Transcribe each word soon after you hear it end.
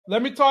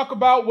let me talk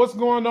about what's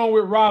going on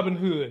with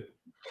Robinhood.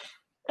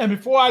 And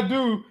before I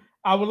do,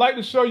 I would like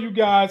to show you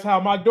guys how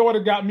my daughter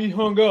got me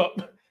hung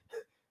up.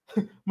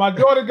 My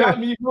daughter got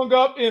me hung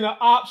up in an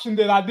option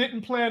that I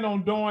didn't plan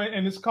on doing,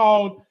 and it's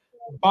called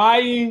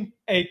buying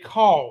a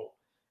call.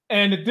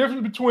 And the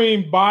difference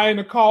between buying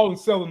a call and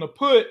selling a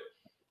put,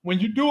 when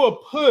you do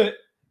a put,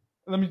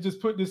 let me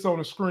just put this on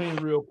the screen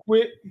real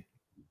quick.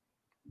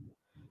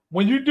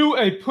 When you do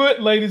a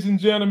put, ladies and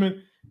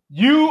gentlemen,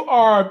 you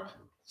are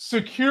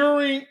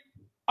securing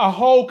a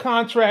whole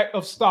contract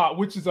of stock,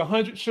 which is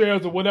 100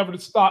 shares or whatever the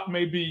stock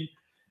may be.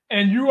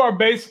 And you are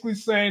basically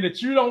saying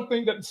that you don't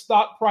think that the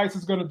stock price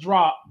is going to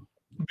drop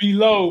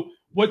below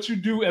what you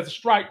do as a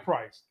strike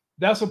price.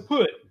 That's a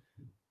put.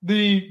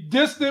 The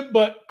distant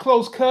but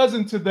close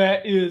cousin to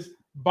that is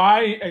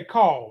buying a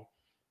call.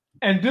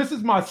 And this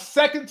is my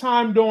second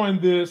time doing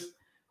this.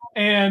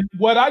 And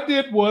what I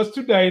did was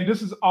today, and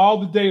this is all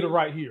the data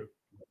right here,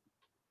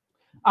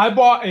 I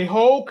bought a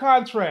whole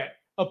contract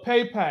of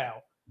PayPal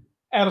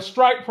at a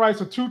strike price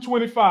of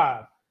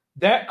 $225.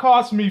 That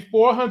cost me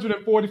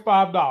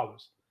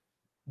 $445.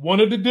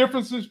 One of the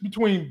differences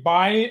between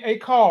buying a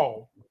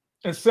call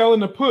and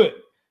selling a put,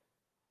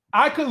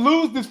 I could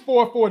lose this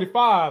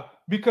 $445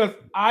 because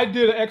I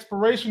did an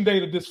expiration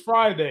date of this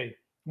Friday.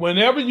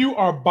 Whenever you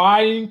are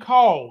buying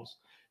calls,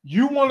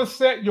 you want to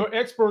set your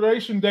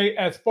expiration date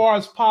as far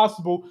as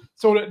possible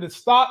so that the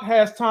stock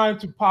has time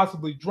to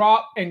possibly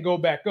drop and go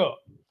back up.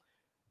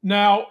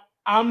 Now,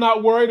 I'm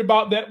not worried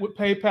about that with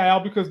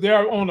PayPal because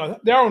they're on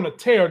a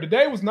tear.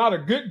 Today was not a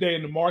good day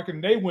in the market,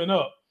 and they went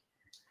up.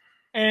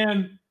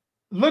 And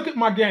look at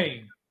my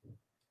gain.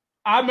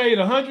 I made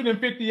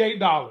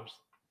 $158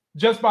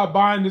 just by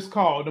buying this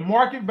call. The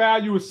market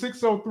value is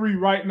 603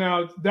 right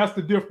now. That's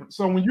the difference.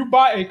 So when you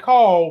buy a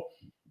call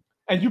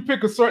and you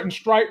pick a certain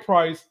strike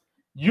price,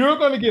 you're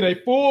going to get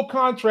a full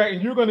contract,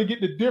 and you're going to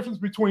get the difference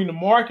between the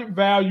market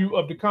value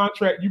of the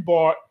contract you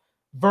bought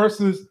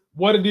versus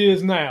what it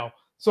is now.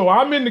 So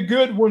I'm in the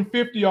good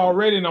 150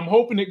 already, and I'm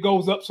hoping it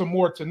goes up some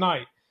more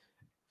tonight.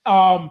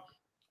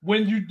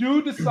 When you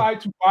do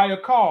decide to buy a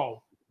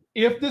call,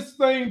 if this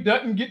thing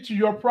doesn't get to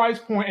your price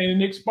point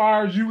and it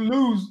expires, you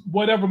lose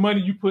whatever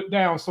money you put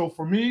down. So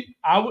for me,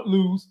 I would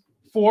lose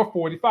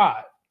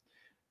 $445.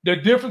 The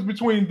difference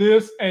between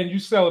this and you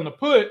selling a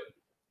put,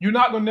 you're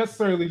not going to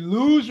necessarily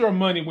lose your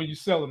money when you're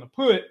selling a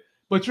put,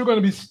 but you're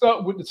going to be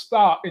stuck with the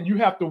stock, and you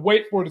have to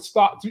wait for the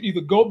stock to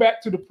either go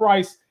back to the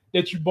price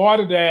that you bought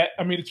it at,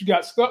 that you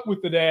got stuck with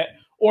it at,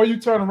 or you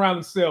turn around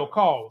and sell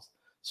calls.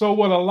 So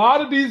what a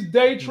lot of these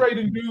day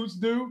trading dudes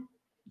do,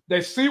 they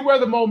see where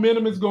the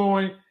momentum is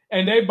going,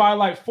 and they buy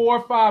like 4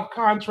 or 5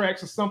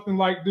 contracts or something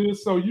like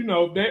this. So,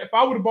 if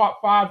I would have bought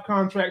 5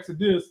 contracts of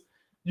this,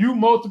 you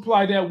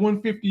multiply that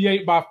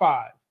 158 by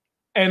 5,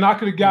 and I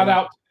could have got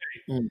out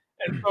today.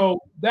 And so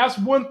that's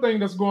one thing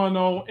that's going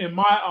on in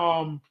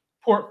my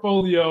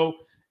portfolio.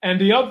 And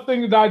the other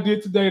thing that I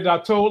did today that I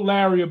told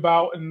Larry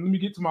about, and let me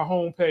get to my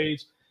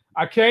homepage.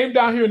 I came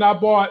down here and I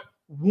bought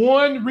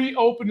one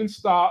reopening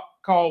stock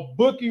called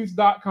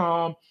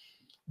bookings.com.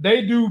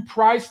 They do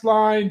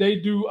Priceline, they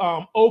do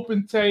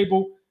Open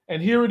Table,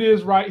 and here it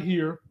is right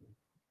here.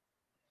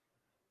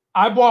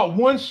 I bought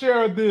 1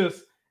 share of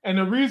this, and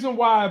the reason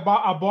why I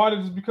bought it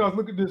is because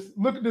look at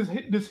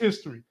this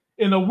history.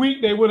 In a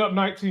week, they went up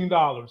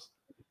 $19.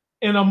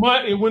 In a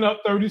month, it went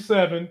up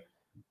 $37.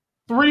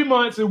 3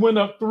 months, it went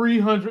up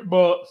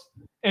 $300,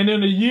 and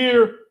in a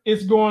year,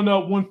 it's going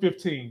up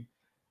 $115.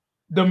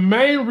 The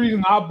main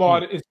reason I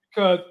bought it is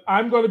because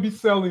I'm going to be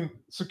selling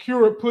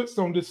secured puts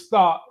on this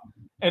stock,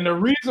 and the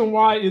reason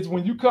why is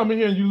when you come in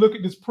here and you look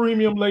at this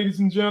premium, ladies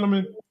and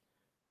gentlemen,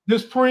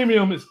 this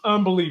premium is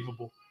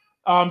unbelievable.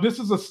 This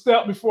is a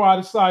step before I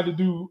decide to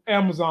do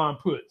Amazon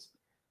puts.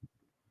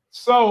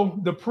 So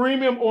the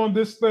premium on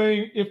this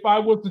thing, if I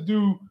was to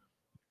do,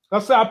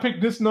 let's say I pick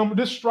this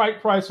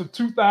strike price of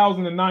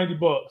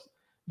 $2,090.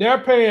 They're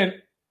paying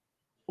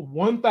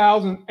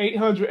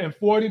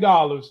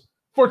 $1,840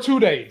 for 2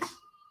 days.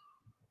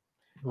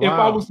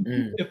 Wow.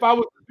 If I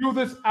was to do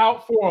this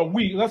out for a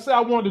week, let's say I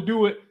wanted to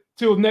do it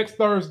till next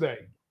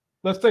Thursday.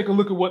 Let's take a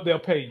look at what they'll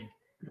pay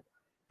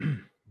you.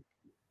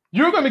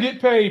 You're going to get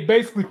paid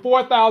basically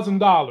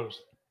 $4,000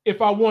 if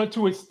I want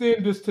to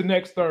extend this to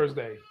next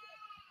Thursday.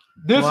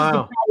 This is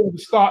the power of the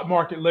stock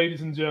market,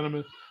 ladies and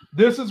gentlemen.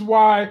 This is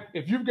why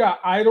if you've got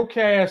idle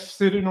cash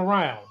sitting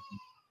around,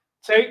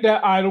 take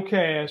that idle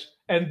cash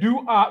and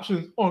do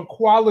options on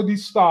quality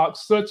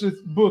stocks such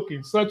as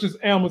Booking, such as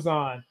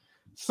Amazon,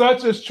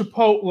 such as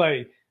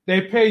Chipotle.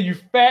 They pay you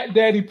fat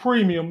daddy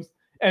premiums.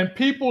 And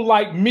people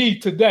like me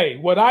today,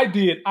 what I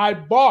did, I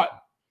bought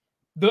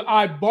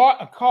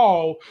a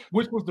call,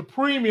 which was the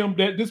premium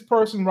that this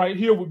person right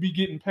here would be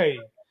getting paid.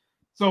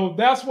 So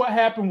that's what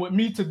happened with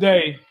me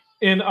today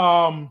in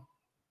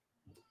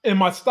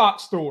my stock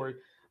story.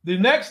 The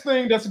next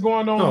thing that's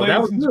going on,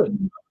 ladies and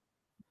gentlemen,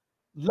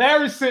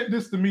 Larry sent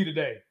this to me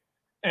today.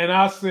 And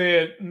I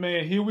said,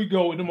 man, here we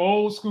go with them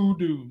old school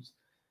dudes.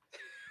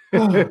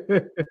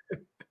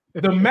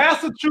 The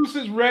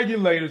Massachusetts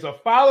regulators are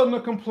filing a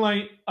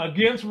complaint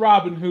against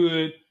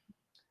Robinhood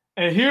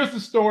And here's the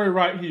story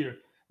right here.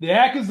 The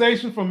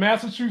accusation from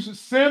Massachusetts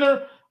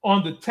center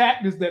on the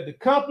tactics that the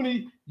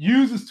company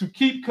uses to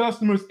keep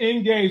customers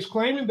engaged,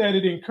 claiming that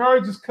it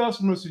encourages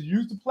customers to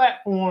use the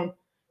platform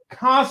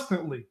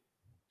constantly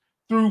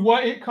through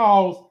what it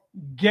calls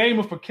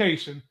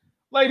gamification.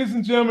 Ladies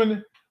and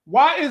gentlemen,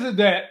 why is it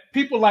that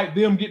people like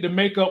them get to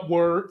make up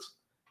words?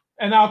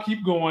 And I'll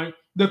keep going.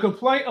 The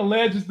complaint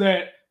alleges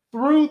that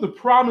through the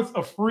promise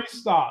of free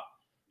stock,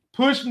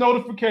 push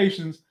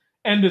notifications,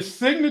 and the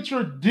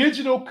signature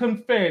digital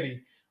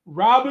confetti,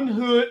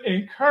 Robinhood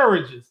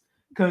encourages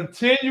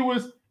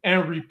continuous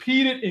and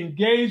repeated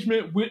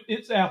engagement with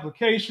its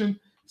application.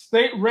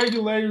 State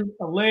regulators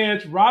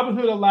allege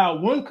Robinhood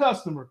allowed one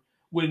customer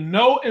with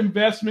no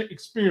investment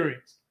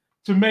experience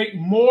to make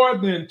more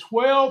than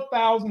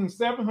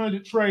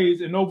 12,700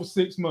 trades in over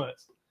 6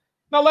 months.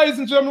 Now, ladies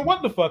and gentlemen,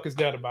 what the fuck is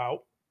that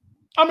about?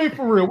 I mean,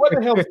 for real, what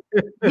the hell? You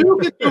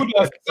can do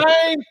the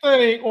same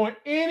thing on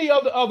any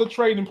of the other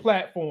trading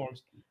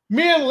platforms.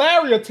 Me and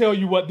Larry will tell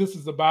you what this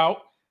is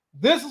about.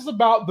 This is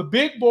about the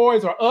big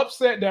boys are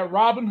upset that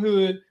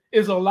Robinhood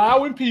is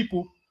allowing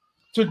people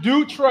to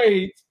do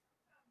trades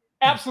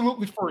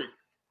absolutely free.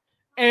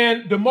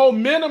 And the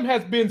momentum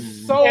has been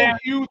so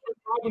huge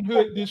in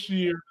Robinhood this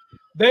year.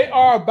 They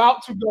are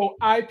about to go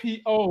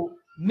IPO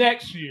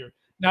next year.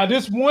 Now,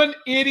 this one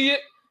idiot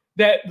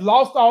that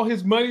lost all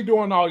his money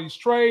doing all these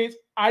trades,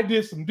 I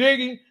did some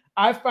digging.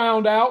 I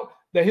found out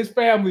that his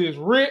family is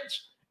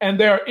rich and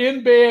they're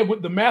in bed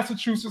with the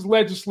Massachusetts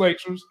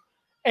legislatures.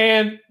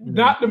 And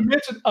not to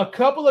mention, a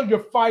couple of your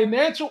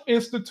financial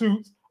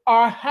institutes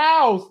are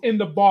housed in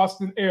the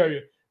Boston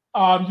area.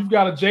 You've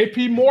got a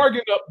JP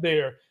Morgan up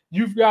there.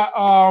 You've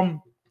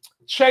got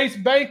Chase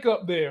Bank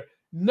up there.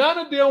 None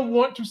of them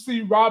want to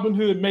see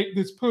Robinhood make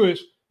this push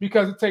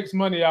because it takes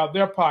money out of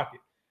their pocket.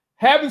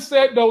 Having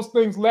said those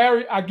things,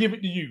 Larry, I give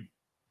it to you.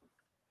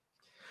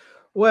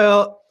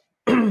 Well,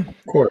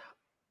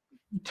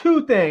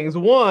 two things.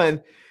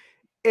 One,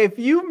 if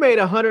you made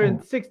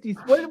 160,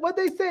 what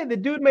they say, the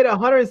dude made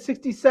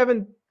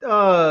 167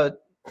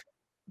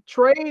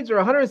 trades or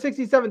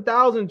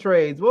 167,000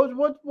 trades.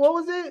 What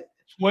was it?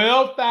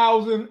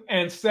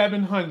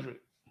 12,700.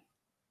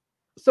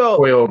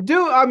 So,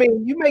 dude, I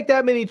mean, you make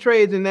that many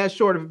trades in that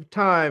short of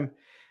time,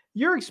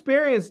 you're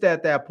experienced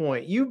at that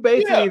point. You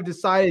basically have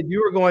decided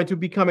you were going to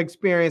become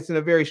experienced in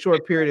a very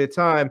short period of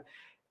time.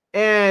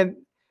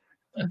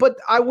 But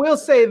I will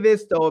say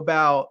this, though,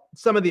 about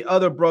some of the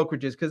other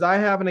brokerages, because I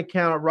have an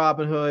account at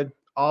Robinhood,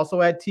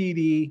 also at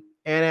TD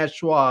and at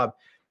Schwab.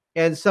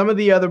 And some of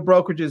the other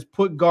brokerages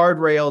put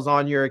guardrails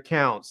on your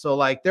account. So,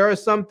 like, there are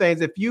some things,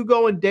 if you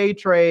go and day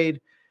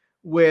trade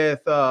with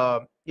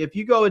TD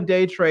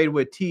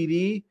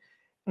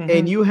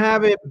and you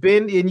haven't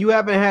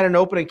had an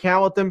open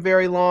account with them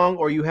very long,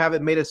 or you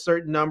haven't made a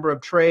certain number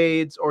of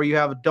trades, or you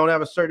don't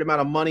have a certain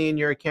amount of money in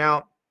your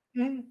account,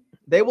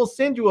 they will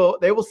send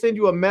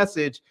you a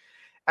message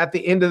at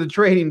the end of the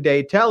trading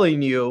day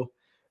telling you,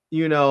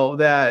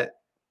 that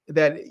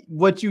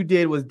what you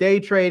did was day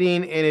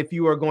trading, and if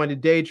you are going to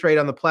day trade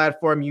on the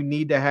platform, you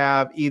need to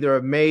have either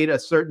made a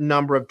certain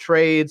number of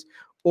trades,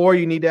 or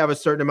you need to have a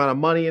certain amount of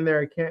money in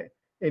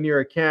your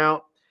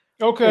account.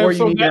 Okay, or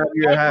so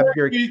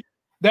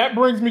that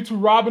brings me to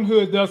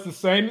Robinhood does the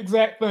same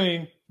exact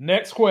thing.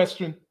 Next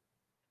question.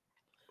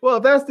 Well,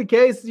 if that's the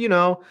case,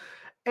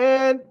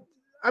 and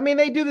I mean,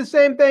 they do the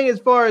same thing as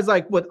far as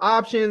like with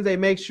options. They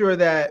make sure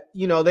that,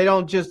 they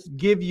don't just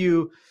give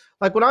you,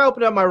 like when I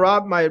opened up my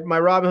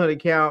Robinhood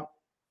account,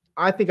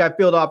 I think I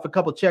filled off a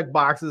couple check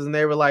boxes and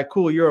they were like,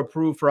 cool, you're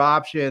approved for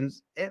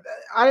options. And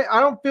I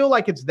don't feel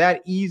like it's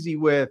that easy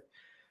with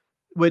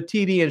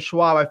TD and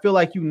Schwab. I feel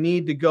like you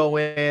need to go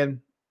in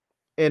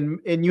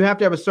and you have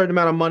to have a certain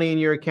amount of money in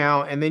your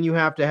account. And then you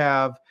have to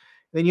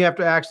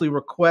actually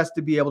request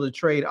to be able to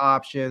trade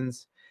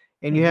options,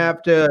 and you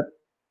have to,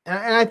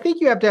 and I think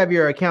you have to have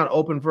your account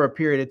open for a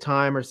period of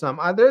time or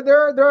something.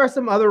 There are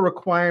some other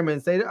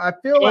requirements. I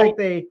feel like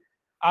they do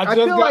have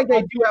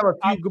a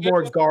few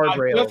more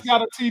guardrails. I just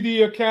got a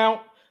TD account,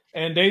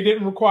 and they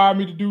didn't require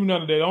me to do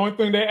none of that. The only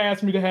thing they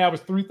asked me to have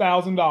was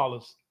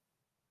 $3,000.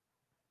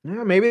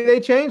 Yeah, maybe they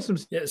changed some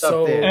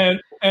stuff there.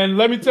 And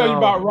let me tell you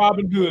about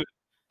Robinhood,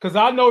 because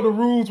I know the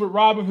rules with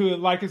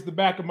Robinhood like it's the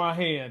back of my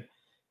hand.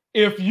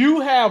 If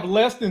you have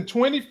less than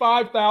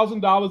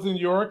 $25,000 in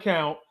your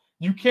account,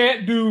 you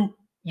can't do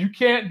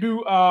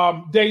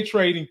day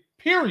trading,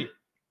 period.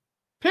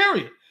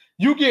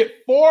 You get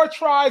 4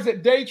 tries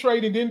at day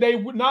trading, then they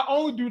would not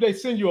only do they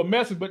send you a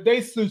message, but they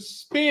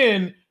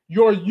suspend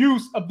your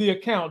use of the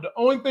account. The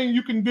only thing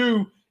you can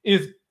do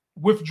is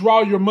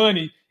withdraw your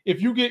money if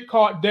you get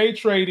caught day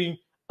trading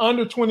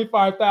under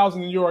 $25,000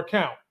 in your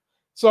account.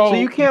 So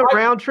you can't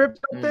round trip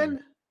something?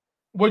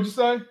 What'd you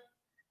say?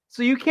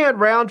 So you can't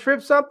round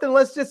trip something?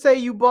 Let's just say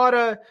you bought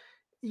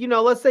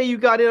let's say you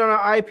got in on an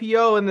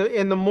IPO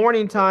in the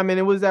morning time and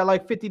it was at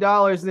like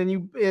 $50, and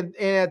then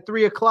at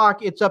 3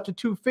 o'clock it's up to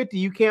 $250.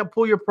 You can't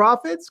pull your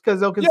profits because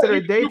they'll consider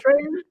it day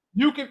trading.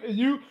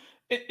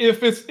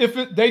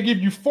 If they give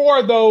you 4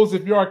 of those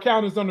if your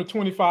account is under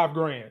 25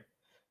 grand.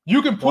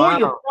 You can pull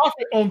your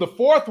profit on the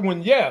fourth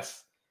one,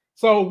 yes.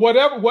 So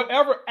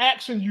whatever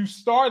action you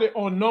started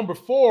on number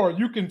 4,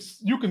 you can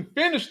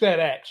finish that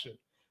action.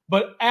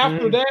 But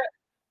after that,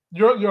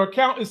 your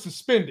account is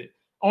suspended.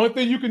 Only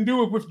thing you can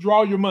do is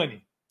withdraw your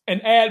money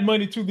and add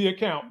money to the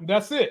account.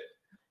 That's it.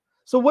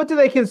 So what do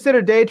they consider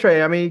day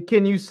trade? I mean,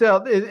 can you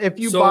sell if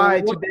you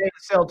buy today and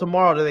sell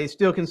tomorrow? Do they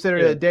still consider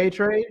it a day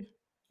trade?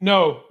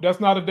 No,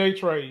 that's not a day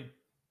trade.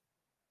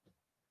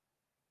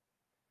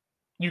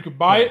 You could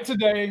buy it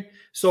today.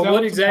 So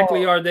what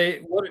exactly are they?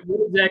 What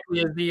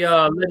exactly is the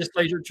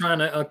legislature trying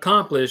to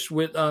accomplish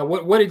with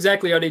what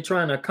exactly are they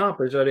trying to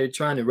accomplish? Are they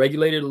trying to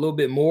regulate it a little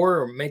bit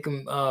more, or make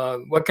them?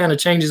 What kind of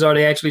changes are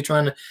they actually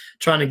trying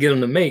to get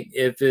them to make?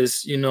 If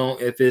it's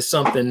if it's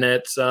something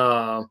that's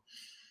if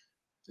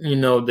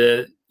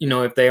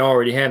they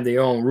already have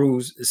their own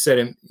rules set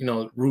in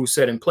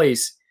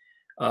place,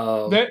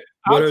 what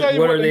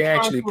are they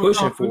actually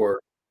pushing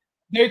for?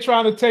 They're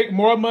trying to take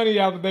more money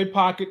out of their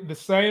pocket the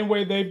same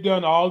way they've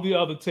done all the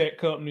other tech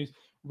companies.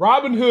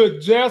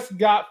 Robinhood just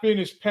got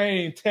finished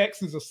paying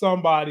Texas or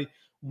somebody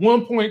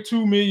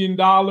 $1.2 million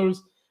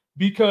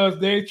because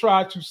they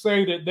tried to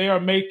say that they are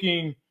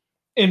making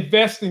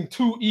investing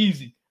too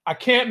easy. I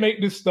can't make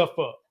this stuff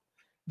up.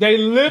 They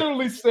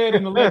literally said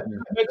in the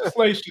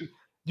legislation,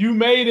 you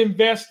made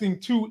investing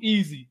too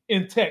easy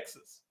in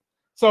Texas.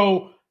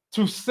 So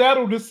to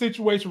settle this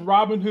situation,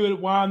 Robinhood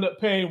wound up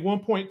paying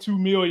 $1.2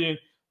 million.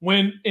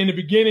 When in the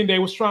beginning they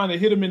was trying to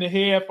hit him in the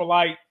head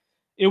for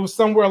it was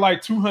somewhere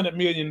like $200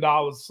 million,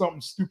 something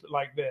stupid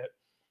like that.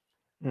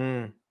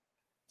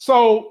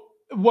 So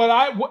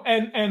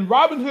and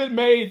Robinhood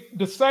made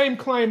the same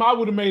claim I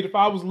would have made if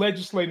I was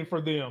legislating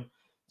for them.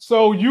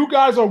 So you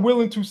guys are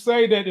willing to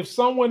say that if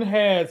someone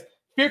has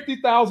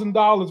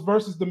 $50,000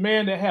 versus the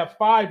man that have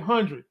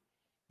 500,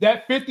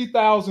 that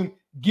 50,000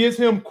 gives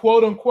him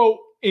quote unquote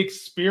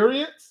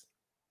experience?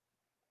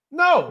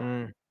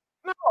 No.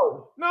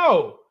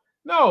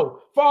 No,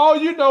 for all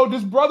you know,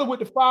 this brother with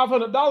the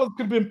 $500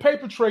 could have been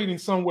paper trading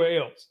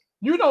somewhere else.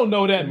 You don't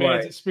know that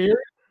man's experience.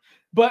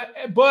 But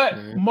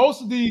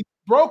most of these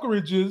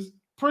brokerages,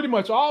 pretty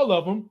much all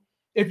of them,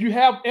 if you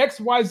have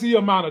XYZ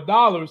amount of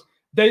dollars,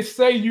 they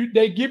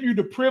give you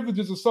the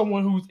privileges of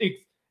someone who's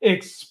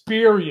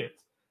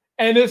experienced.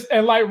 And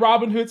like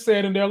Robinhood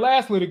said in their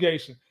last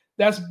litigation,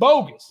 that's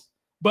bogus.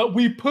 But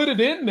we put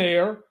it in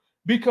there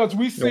because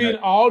we seen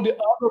all the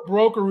other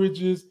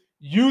brokerages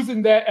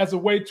using that as a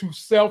way to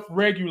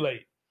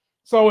self-regulate.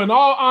 So in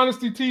all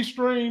honesty,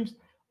 T-Streams,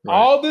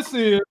 all this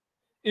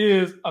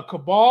is a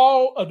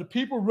cabal of the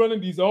people running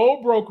these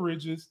old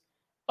brokerages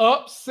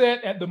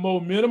upset at the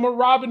momentum of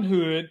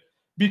Robinhood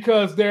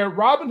because their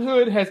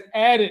Robinhood has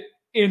added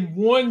in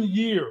 1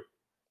 year,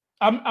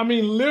 I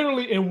mean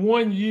literally in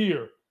 1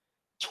 year,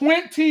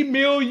 20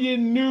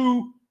 million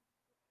new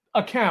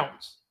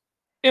accounts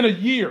in a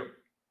year.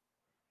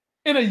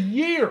 In a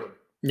year.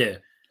 Yeah.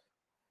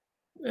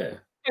 And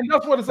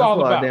that's what it's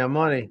all about. That's a lot of damn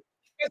money.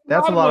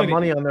 That's a lot of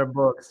money on their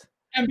books.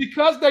 And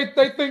because they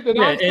think that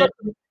I'm such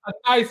a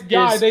nice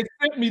guy, they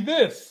sent me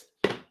this.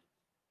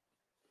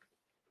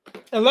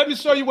 And let me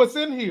show you what's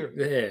in here.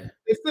 Yeah.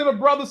 They sent a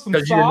brother some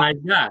socks. Because you're a nice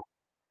guy.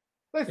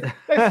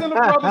 They sent a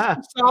brother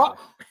some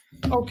socks.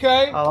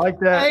 Okay. I like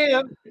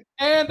that.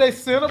 And they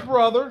sent a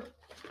brother.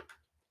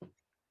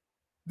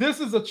 This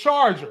is a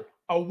charger,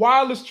 a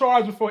wireless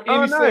charger for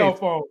any cell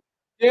phone.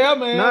 Yeah,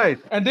 man. Nice.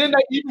 And then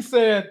they even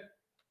said,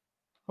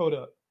 hold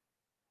up.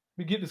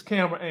 Let me get this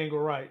camera angle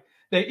right.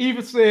 They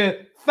even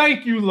said,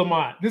 thank you,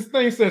 Lamont. This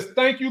thing says,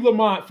 thank you,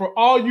 Lamont, for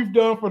all you've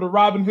done for the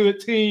Robinhood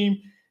team.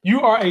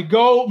 You are a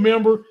gold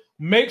member.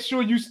 Make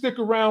sure you stick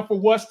around for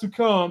what's to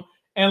come.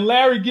 And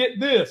Larry, get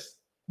this.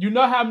 You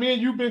know how me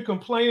and you've been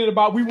complaining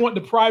about we want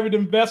the private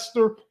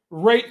investor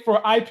rate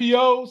for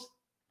IPOs?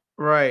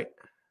 Right.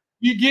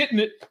 You getting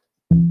it.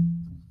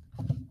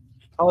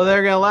 Oh,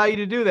 they're going to allow you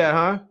to do that,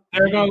 huh?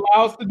 They're going to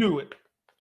allow us to do it.